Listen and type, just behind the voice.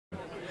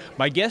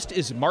My guest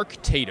is Mark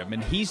Tatum,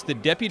 and he's the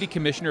Deputy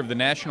Commissioner of the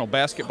National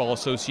Basketball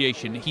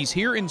Association. He's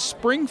here in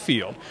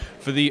Springfield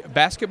for the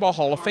Basketball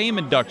Hall of Fame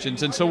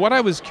inductions. And so what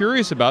I was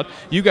curious about,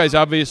 you guys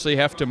obviously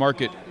have to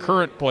market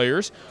current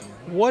players.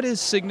 What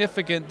is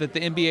significant that the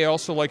NBA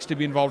also likes to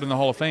be involved in the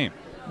Hall of Fame?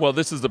 Well,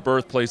 this is the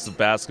birthplace of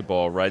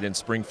basketball, right, in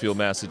Springfield,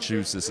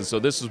 Massachusetts, and so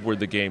this is where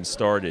the game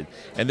started.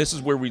 And this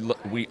is where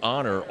we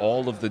honor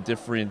all of the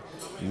different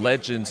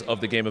legends of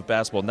the game of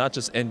basketball, not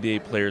just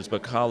NBA players,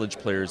 but college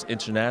players,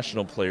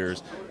 international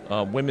players,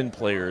 women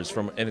players,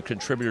 and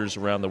contributors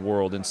around the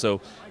world. And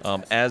so,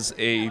 as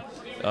the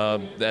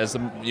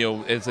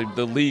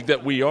league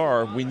that we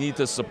are, we need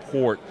to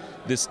support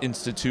this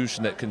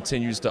institution that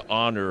continues to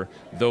honor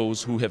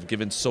those who have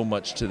given so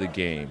much to the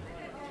game.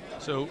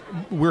 So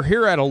we're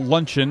here at a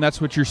luncheon.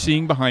 That's what you're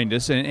seeing behind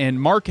us.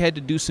 And Mark had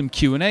to do some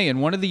Q&A, and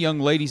one of the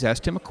young ladies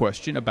asked him a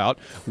question about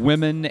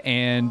women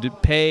and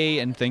pay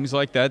and things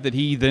like that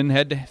he then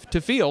had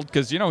to field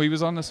because, he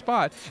was on the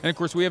spot. And, of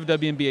course, we have a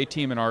WNBA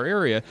team in our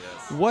area.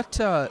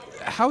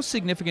 How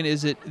significant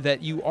is it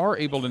that you are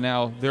able to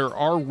now, there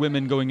are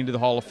women going into the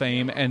Hall of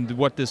Fame, and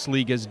what this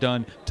league has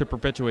done to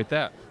perpetuate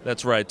that?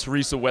 That's right.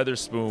 Teresa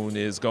Weatherspoon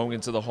is going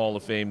into the Hall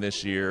of Fame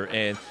this year,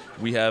 and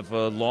we have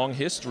a long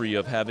history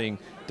of having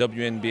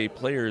WNBA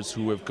players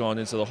who have gone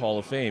into the Hall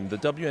of Fame. The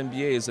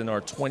WNBA is in our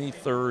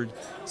 23rd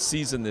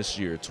season this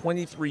year.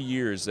 23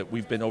 years that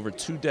we've been, over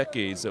 2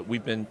 decades that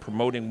we've been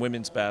promoting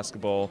women's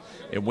basketball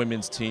and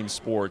women's team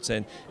sports,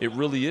 and it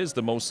really is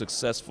the most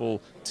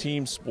successful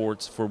team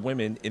sports for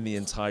women in the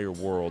entire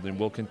world, and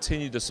we'll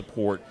continue to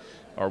support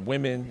our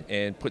women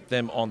and put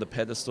them on the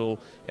pedestal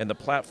and the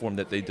platform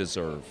that they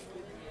deserve.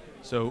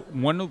 So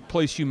one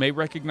place you may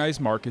recognize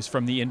Mark is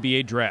from the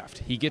NBA draft.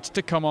 He gets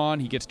to come on,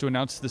 he gets to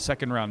announce the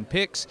second-round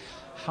picks.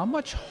 How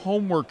much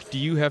homework do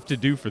you have to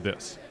do for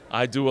this?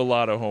 I do a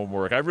lot of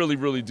homework. I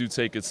really do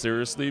take it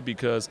seriously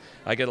because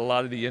I get a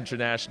lot of the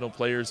international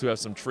players who have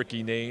some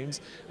tricky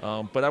names,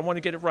 but I want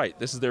to get it right.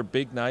 This is their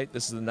big night.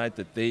 This is the night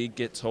that they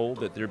get told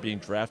that they're being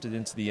drafted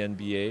into the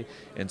NBA,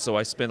 and so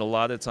I spend a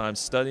lot of time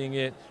studying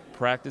it,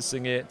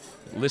 practicing it,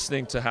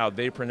 listening to how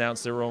they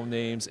pronounce their own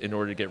names in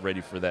order to get ready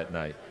for that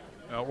night.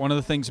 One of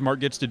the things Mark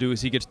gets to do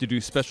is he gets to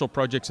do special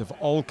projects of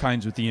all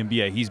kinds with the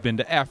NBA. He's been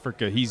to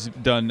Africa. He's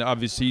done,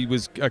 obviously, he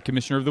was a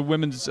commissioner of the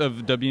women's of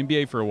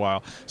WNBA for a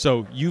while.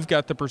 So you've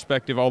got the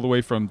perspective all the way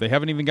from they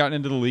haven't even gotten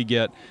into the league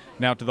yet,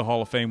 now to the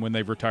Hall of Fame when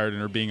they've retired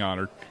and are being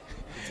honored.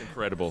 It's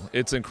incredible.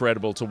 It's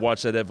incredible to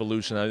watch that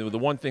evolution. The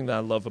one thing that I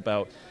love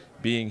about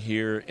being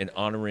here and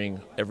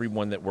honoring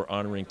everyone that we're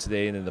honoring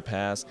today and in the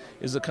past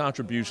is the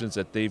contributions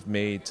that they've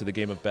made to the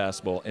game of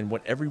basketball, and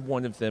what every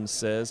one of them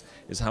says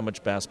is how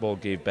much basketball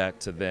gave back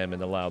to them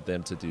and allowed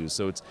them to do.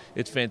 So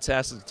it's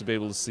fantastic to be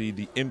able to see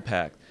the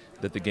impact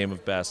that the game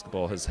of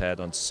basketball has had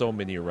on so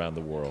many around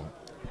the world.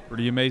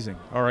 Pretty amazing.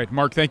 All right,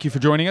 Mark, thank you for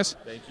joining us.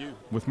 Thank you.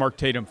 With Mark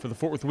Tatum for the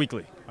Fort Worth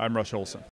Weekly, I'm Rush Olson.